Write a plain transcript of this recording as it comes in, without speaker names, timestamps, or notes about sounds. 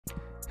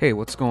Hey,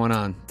 what's going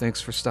on?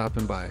 Thanks for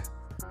stopping by.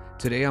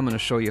 Today I'm going to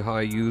show you how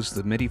I use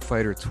the Midi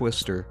Fighter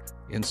Twister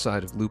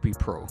inside of Loopy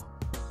Pro.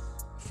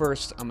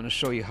 First, I'm going to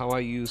show you how I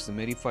use the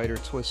Midi Fighter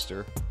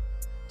Twister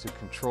to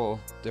control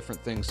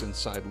different things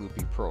inside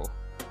Loopy Pro.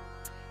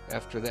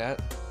 After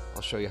that,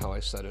 I'll show you how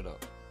I set it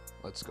up.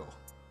 Let's go.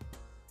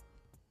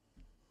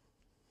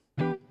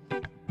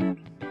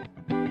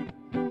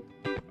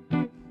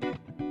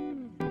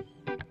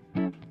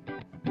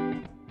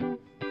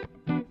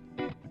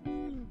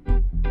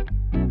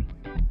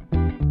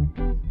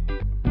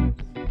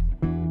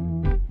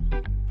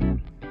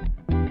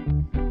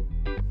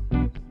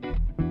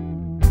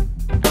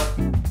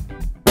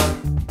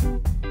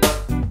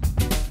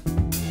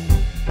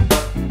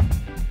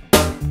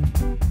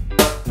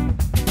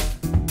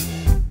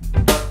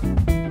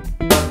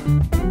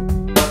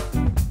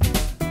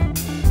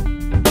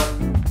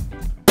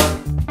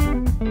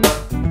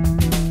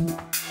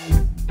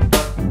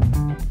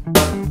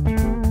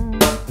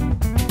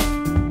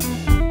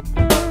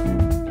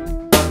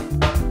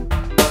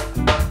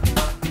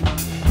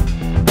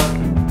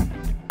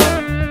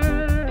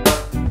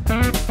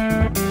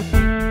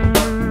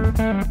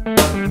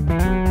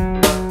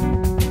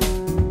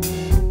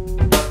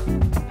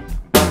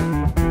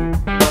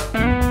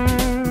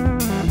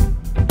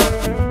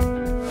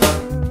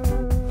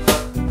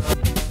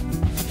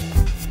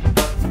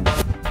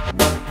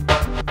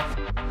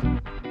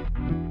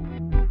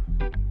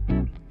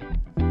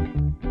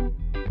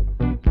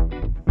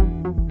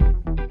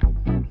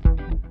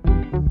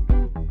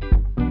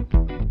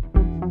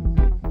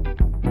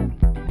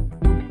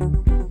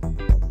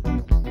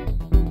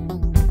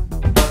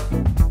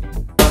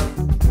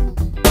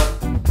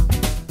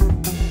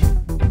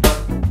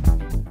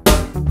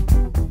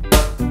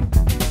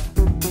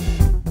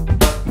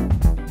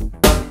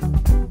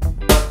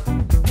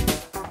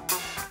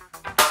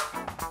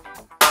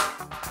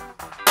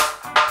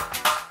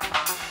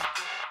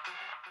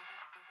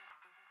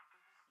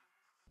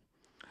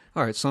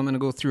 Alright, so I'm going to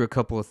go through a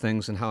couple of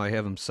things and how I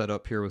have them set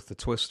up here with the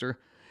Twister.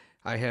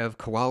 I have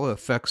koala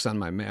effects on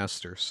my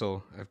master,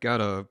 so I've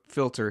got a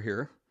filter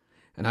here,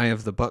 and I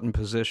have the button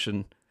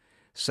position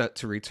set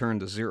to return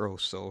to 0,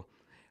 so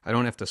I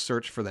don't have to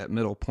search for that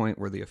middle point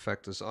where the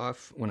effect is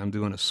off when I'm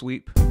doing a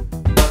sweep.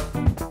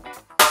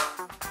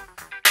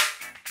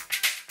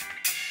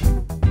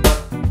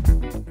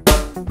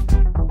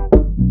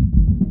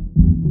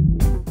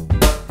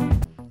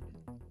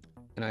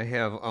 And I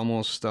have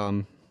almost,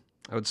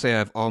 I would say I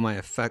have all my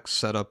effects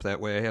set up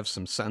that way. I have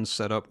some sends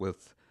set up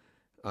with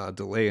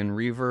delay and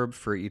reverb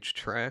for each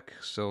track.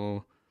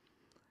 So,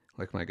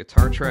 like my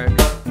guitar track.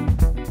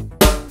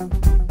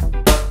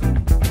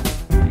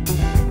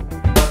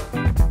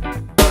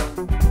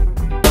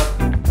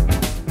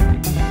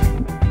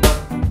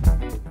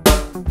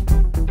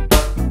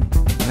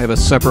 I have a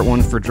separate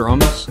one for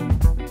drums. You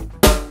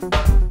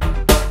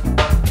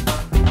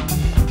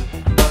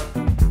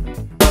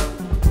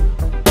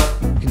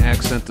can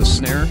accent the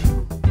snare.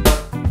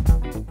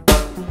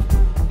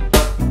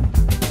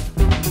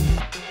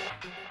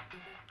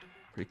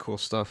 Pretty cool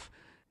stuff.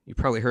 You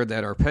probably heard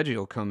that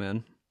arpeggio come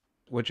in.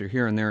 What you're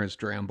hearing there is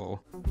Drambo.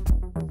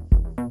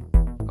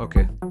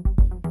 Okay.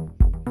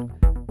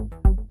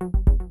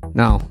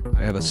 Now,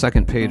 I have a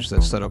second page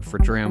that's set up for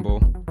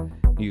Drambo.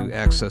 You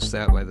access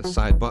that by the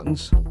side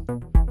buttons.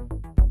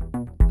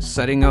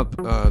 Setting up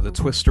the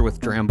Twister with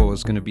Drambo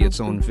is going to be its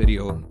own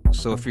video.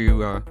 So if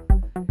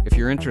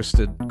you're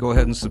interested, go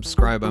ahead and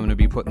subscribe. I'm going to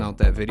be putting out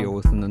that video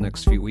within the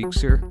next few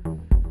weeks here.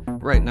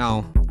 Right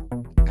now,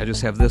 I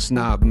just have this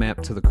knob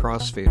mapped to the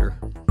crossfader.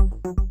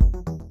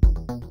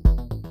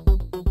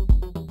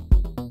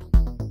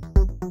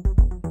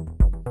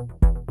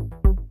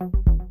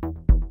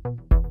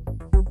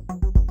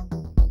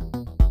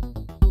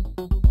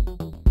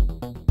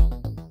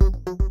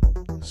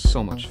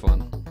 So much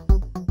fun.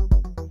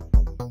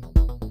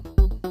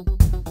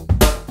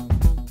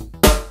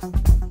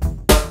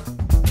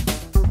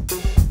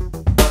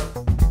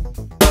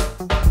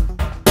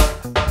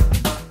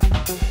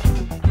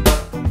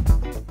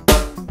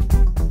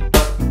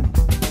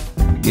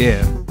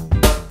 Yeah.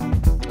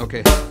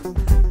 Okay.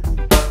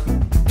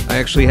 I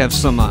actually have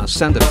some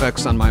send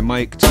effects on my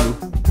mic too.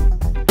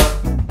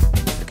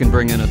 I can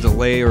bring in a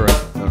delay or a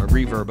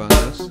reverb on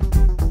this.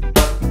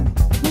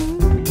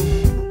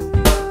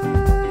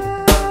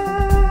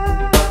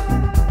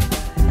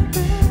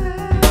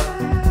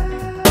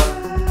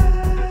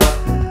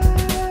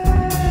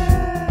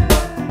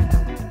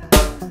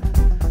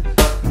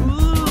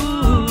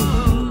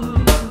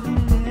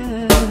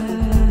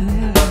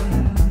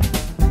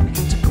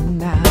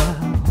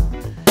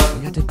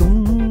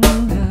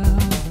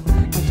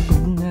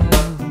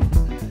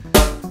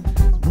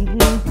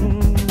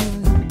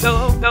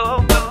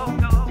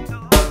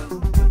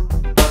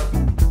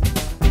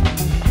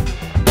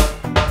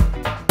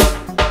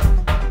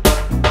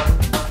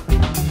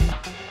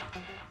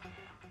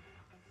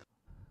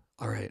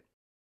 Alright,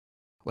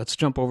 let's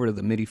jump over to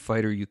the Midi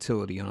Fighter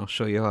utility and I'll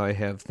show you how I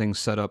have things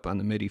set up on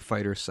the Midi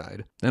Fighter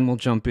side. Then we'll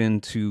jump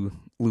into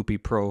Loopy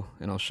Pro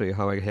and I'll show you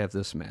how I have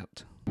this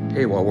mapped.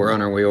 Hey, while we're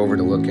on our way over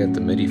to look at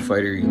the Midi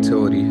Fighter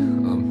utility,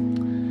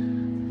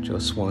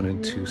 just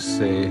wanted to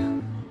say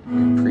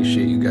I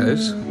appreciate you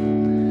guys.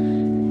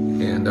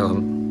 And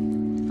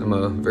I'm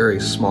a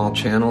very small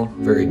channel,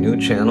 very new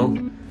channel,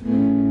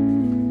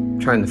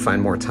 trying to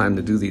find more time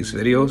to do these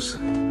videos.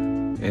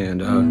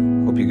 And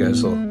hope you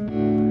guys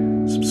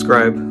will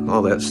subscribe,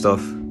 all that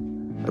stuff.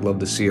 I'd love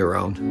to see you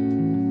around.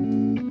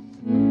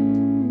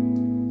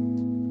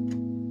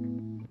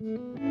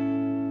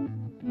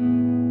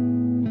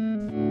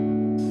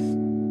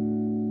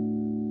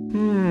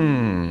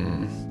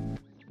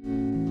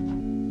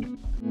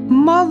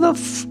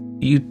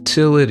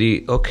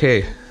 Utility.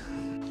 Okay,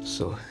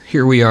 so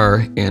here we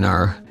are in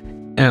our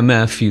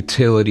MF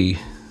utility.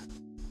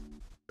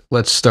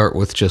 Let's start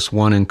with just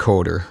one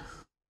encoder.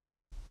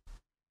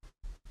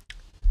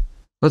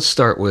 Let's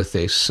start with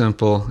a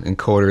simple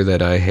encoder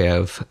that I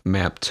have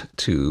mapped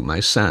to my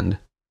send.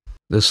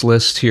 This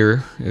list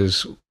here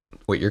is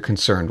what you're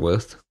concerned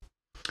with.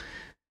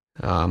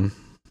 For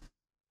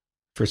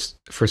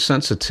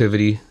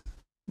sensitivity,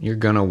 you're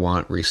gonna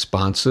want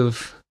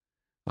responsive.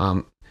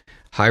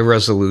 High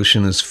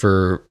resolution is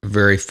for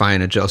very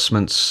fine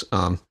adjustments.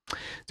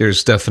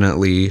 There's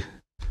definitely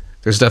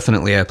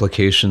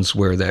applications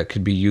where that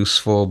could be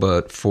useful,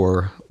 but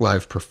for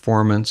live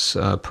performance,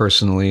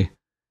 personally,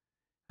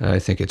 I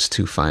think it's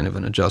too fine of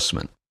an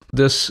adjustment.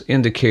 This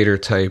indicator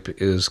type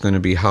is going to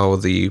be how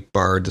the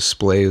bar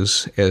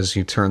displays as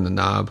you turn the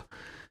knob.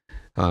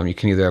 You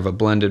can either have a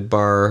blended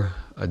bar,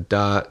 a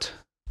dot,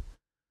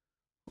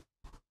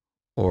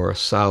 or a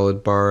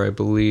solid bar, I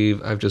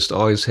believe. I've just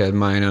always had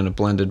mine on a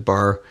blended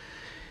bar.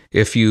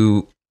 If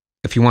you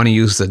want to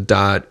use the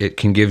dot, it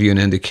can give you an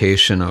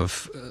indication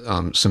of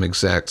some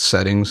exact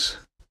settings,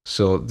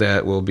 so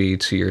that will be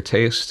to your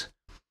taste.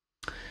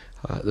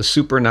 The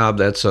super knob,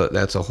 that's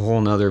a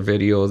whole nother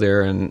video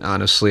there, and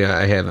honestly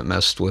I haven't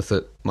messed with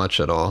it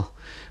much at all,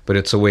 but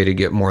it's a way to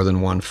get more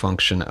than one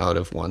function out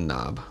of one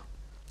knob.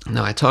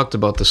 Now, I talked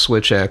about the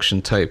switch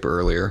action type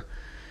earlier,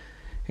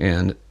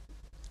 and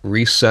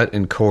reset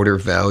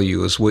encoder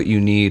value is what you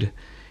need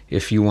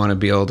if you want to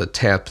be able to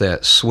tap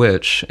that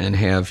switch and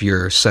have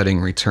your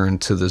setting return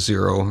to the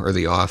 0 or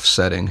the off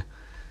setting.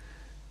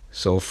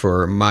 So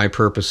for my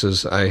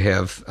purposes, I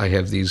have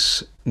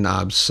these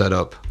knobs set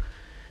up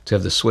to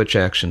have the switch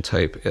action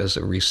type as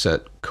a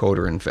reset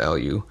coder and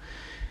value.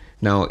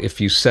 Now, if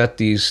you set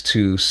these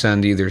to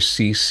send either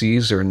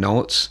CCs or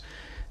notes,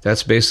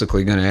 that's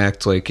basically going to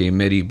act like a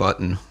MIDI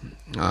button,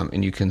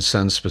 and you can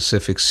send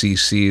specific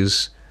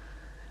CCs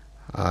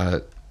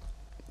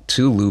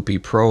to Loopy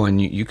Pro,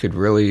 and you could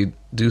really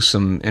do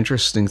some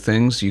interesting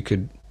things. You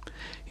could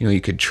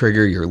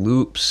trigger your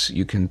loops.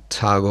 You can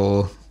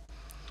toggle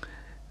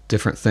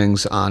different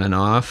things on and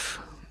off.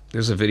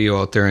 There's a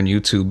video out there on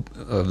YouTube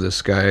of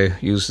this guy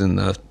using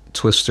the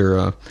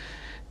Twister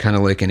kind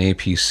of like an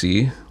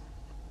APC.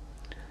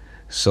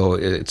 So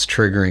it's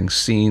triggering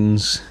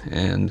scenes,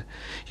 and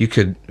you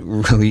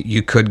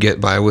could get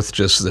by with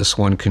just this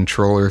one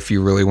controller if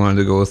you really wanted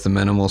to go with the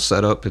minimal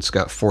setup. It's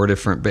got 4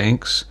 different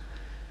banks,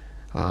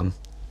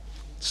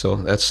 so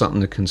that's something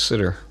to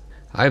consider.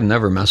 I've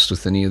never messed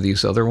with any of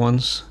these other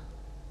ones.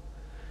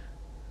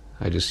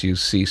 I just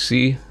use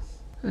CC.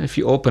 If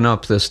you open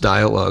up this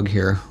dialog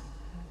here,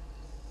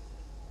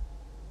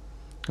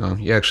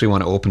 you actually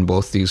want to open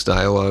both these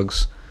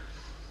dialogues.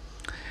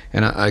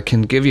 And I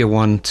can give you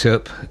one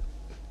tip.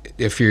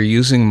 If you're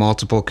using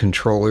multiple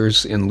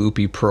controllers in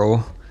Loopy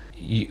Pro,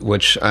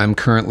 which I'm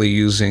currently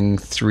using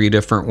 3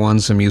 different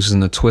ones. I'm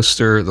using the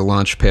Twister, the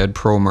Launchpad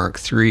Pro Mark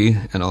III,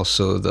 and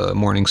also the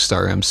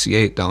Morningstar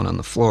MC8 down on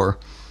the floor.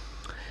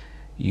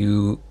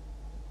 You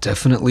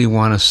definitely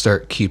want to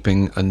start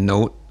keeping a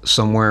note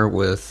somewhere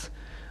with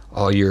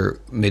all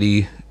your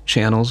MIDI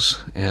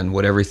channels and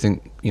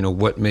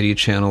what MIDI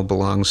channel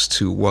belongs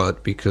to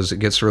what, because it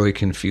gets really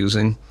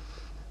confusing,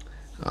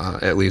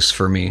 at least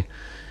for me.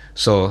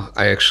 So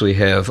I actually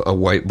have a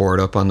whiteboard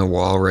up on the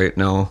wall right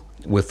now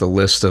with a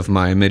list of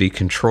my MIDI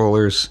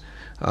controllers,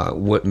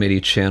 what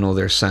MIDI channel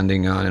they're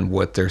sending on and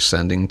what they're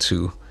sending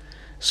to,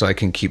 so I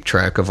can keep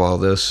track of all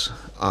this.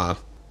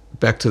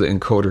 Back to the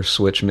encoder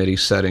switch MIDI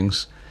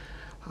settings.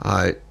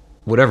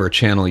 Whatever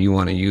channel you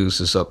want to use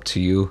is up to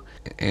you,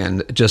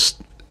 and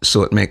just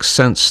so it makes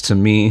sense to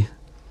me,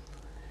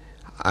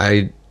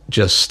 I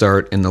just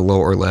start in the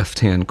lower left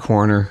hand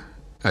corner.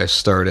 I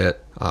start at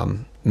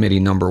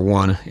MIDI number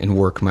 1 and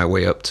work my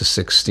way up to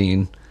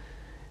 16,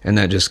 and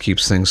that just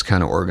keeps things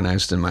kind of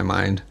organized in my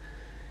mind.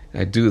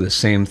 I do the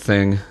same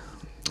thing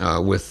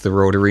with the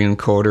rotary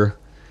encoder.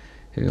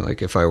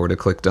 Like if I were to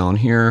click down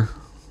here,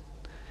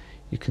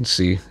 you can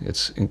see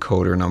it's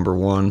encoder number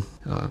 1.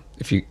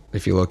 If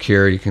you look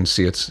here, you can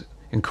see it's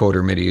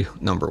encoder MIDI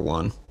number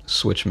 1,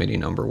 switch MIDI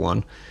number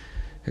 1.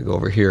 I go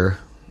over here,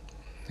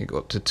 I go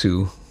up to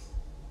 2,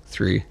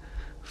 3,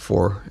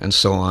 4, and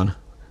so on.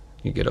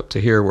 You get up to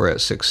here, we're at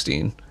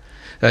 16.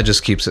 That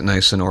just keeps it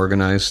nice and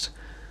organized.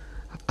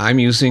 I'm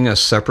using a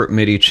separate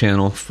MIDI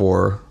channel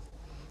for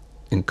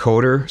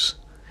encoders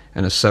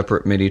and a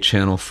separate MIDI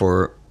channel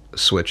for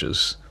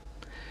switches.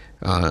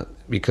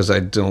 because I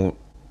don't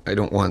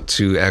want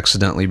to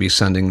accidentally be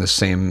sending the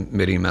same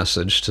MIDI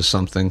message to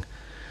something.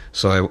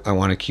 So I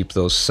want to keep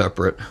those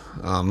separate.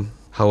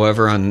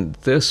 However, on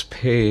this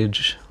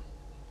page,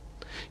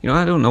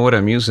 I don't know what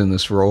I'm using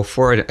this row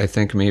for. I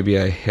think maybe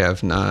I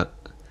have not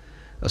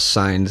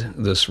assigned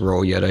this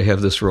row yet. I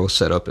have this row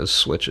set up as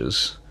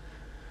switches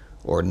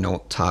or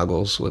note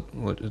toggles,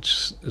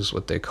 which is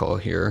what they call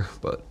here.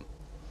 But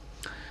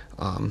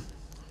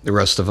the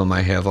rest of them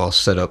I have all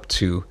set up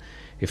to,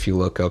 if you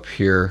look up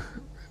here,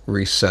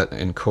 reset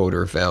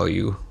encoder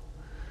value,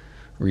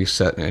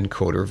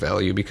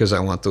 because I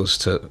want those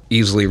to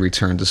easily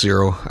return to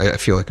 0. I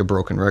feel like a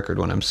broken record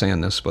when I'm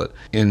saying this, but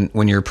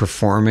when you're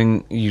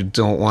performing, you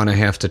don't want to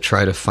have to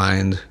try to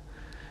find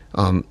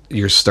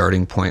your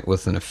starting point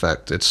with an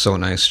effect. It's so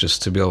nice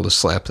just to be able to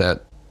slap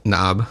that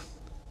knob.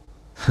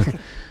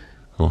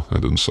 Oh,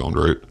 that didn't sound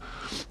right.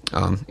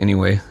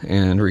 Anyway,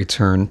 and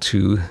return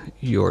to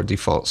your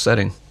default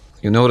setting.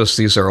 You'll notice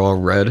these are all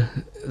red.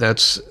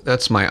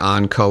 That's my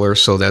on color,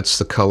 so that's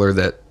the color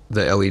that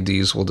the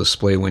LEDs will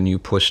display when you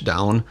push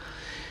down.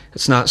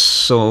 It's not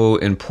so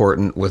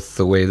important with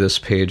the way this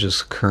page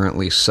is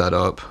currently set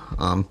up.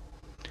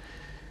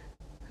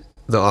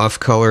 The off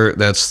color,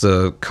 that's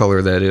the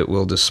color that it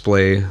will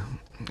display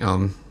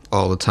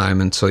all the time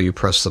until you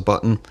press the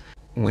button.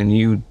 When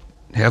you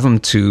have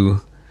them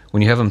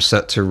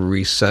set to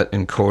reset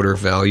encoder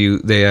value,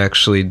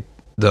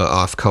 the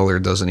off color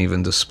doesn't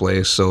even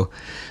display, so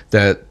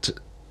that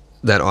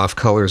off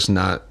color is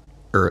not,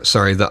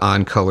 the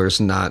on color is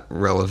not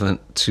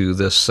relevant to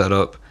this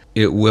setup.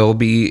 It will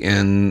be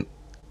in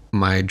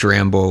my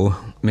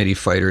Drambo Midi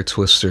Fighter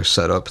Twister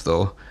setup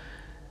though,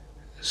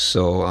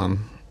 so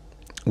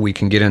we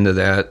can get into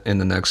that in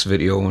the next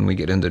video when we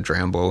get into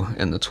Drambo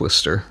and the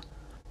Twister.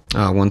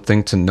 One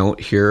thing to note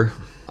here,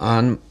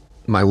 on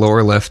my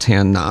lower left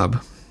hand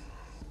knob,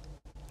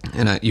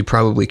 and you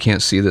probably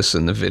can't see this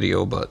in the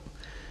video, but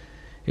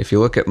if you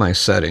look at my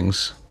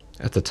settings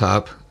at the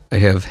top, I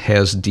have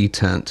has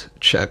detent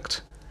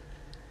checked.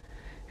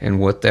 And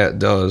what that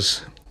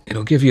does,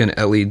 it'll give you an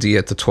LED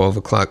at the 12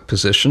 o'clock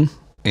position.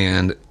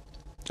 And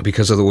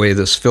because of the way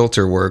this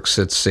filter works,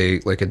 it's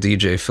like a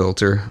DJ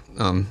filter,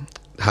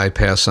 high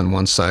pass on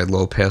one side,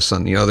 low pass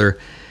on the other,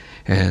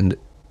 and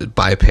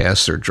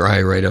bypass or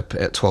dry right up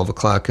at 12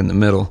 o'clock in the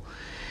middle.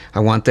 I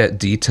want that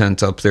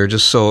detent up there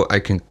just so I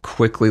can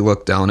quickly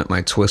look down at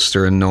my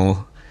twister and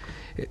know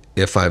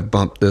if I've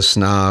bumped this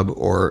knob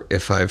or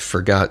if I've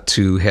forgot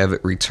to have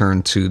it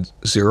return to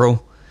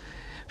 0,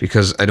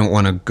 because I don't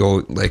want to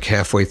go like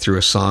halfway through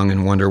a song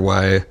and wonder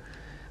why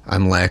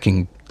I'm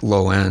lacking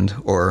low end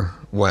or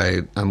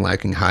why I'm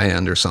lacking high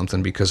end or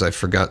something because I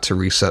forgot to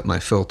reset my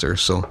filter.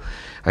 So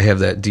I have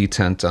that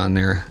detent on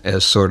there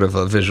as sort of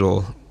a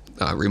visual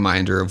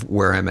reminder of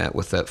where I'm at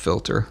with that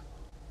filter.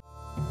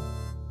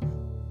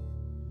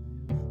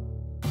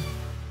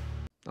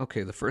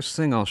 Okay, the first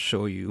thing I'll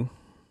show you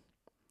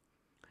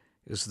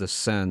is the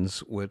sends,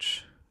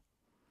 which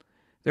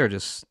they're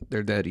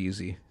dead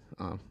easy.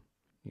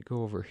 You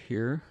go over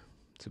here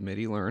to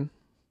MIDI Learn.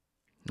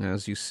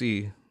 As you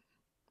see,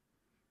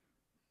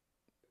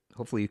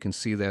 hopefully you can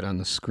see that on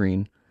the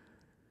screen.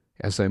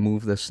 As I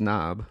move this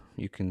knob,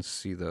 you can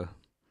see the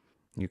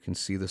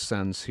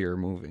sends here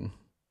moving.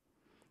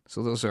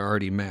 So those are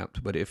already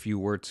mapped, but if you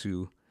were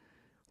to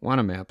want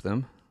to map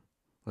them,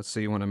 let's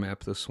say you want to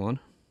map this one,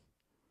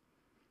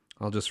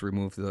 I'll just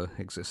remove the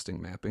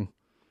existing mapping.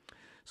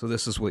 So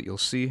this is what you'll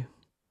see.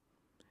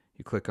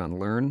 You click on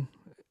Learn,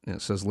 and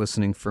it says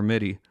Listening for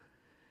MIDI.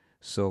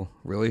 So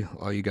really,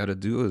 all you got to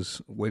do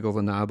is wiggle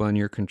the knob on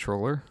your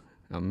controller.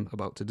 I'm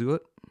about to do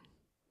it.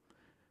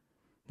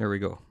 There we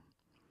go.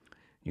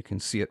 You can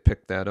see it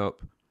pick that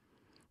up.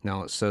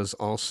 Now it says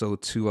also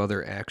 2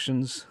 other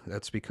actions.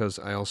 That's because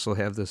I also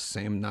have this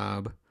same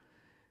knob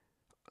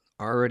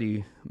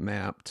already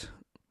mapped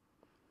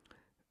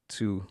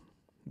to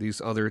these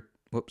other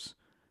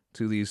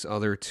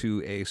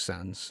 2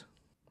 ascends.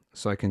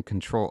 So I can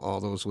control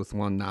all those with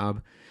one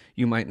knob.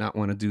 You might not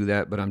want to do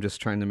that, but I'm just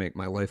trying to make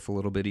my life a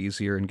little bit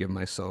easier and give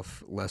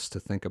myself less to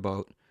think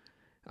about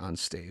on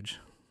stage.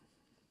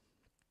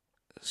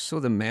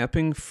 So the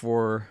mapping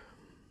for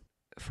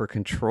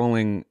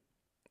controlling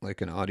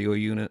like an audio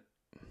unit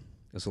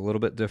is a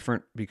little bit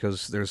different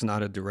because there's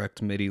not a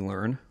direct MIDI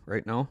learn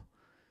right now.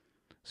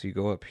 So you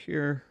go up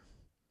here,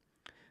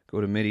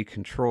 go to MIDI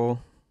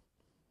control,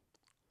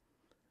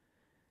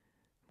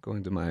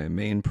 going to my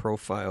main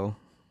profile.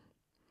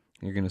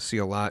 You're going to see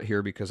a lot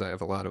here because I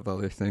have a lot of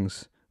other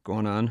things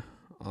going on.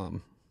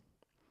 And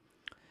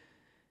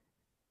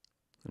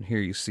here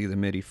you see the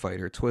Midi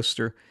Fighter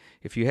Twister.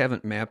 If you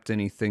haven't mapped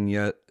anything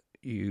yet,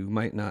 you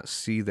might not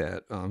see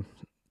that. So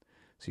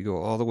you go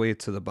all the way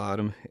to the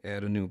bottom,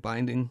 add a new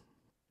binding.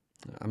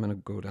 I'm going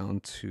to go down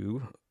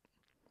to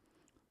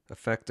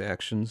Effect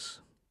Actions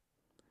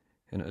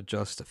and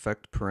adjust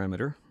Effect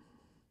Parameter.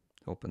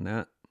 Open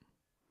that.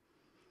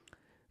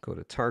 Go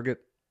to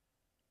Target.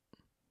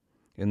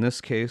 In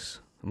this case,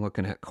 I'm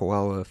looking at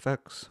Koala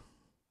Effects.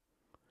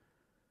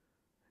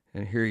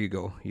 And here you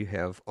go. You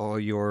have all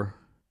your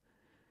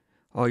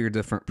all your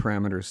different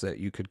parameters that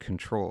you could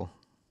control.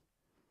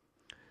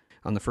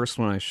 On the first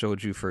one I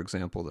showed you, for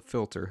example, the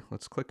filter.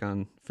 Let's click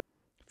on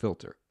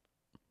filter.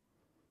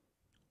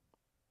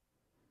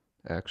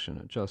 Action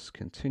adjusts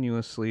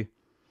continuously.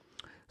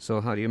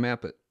 So how do you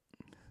map it?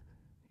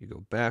 You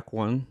go back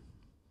one.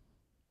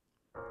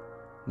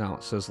 Now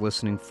it says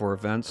listening for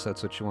events.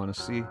 That's what you want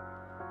to see.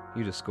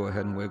 You just go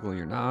ahead and wiggle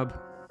your knob.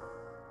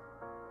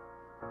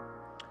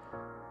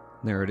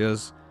 There it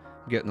is.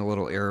 I'm getting a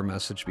little error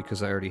message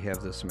because I already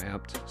have this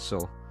mapped.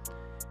 So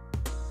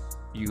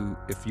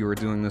if you were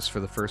doing this for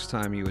the first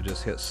time, you would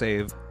just hit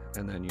save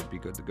and then you'd be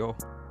good to go.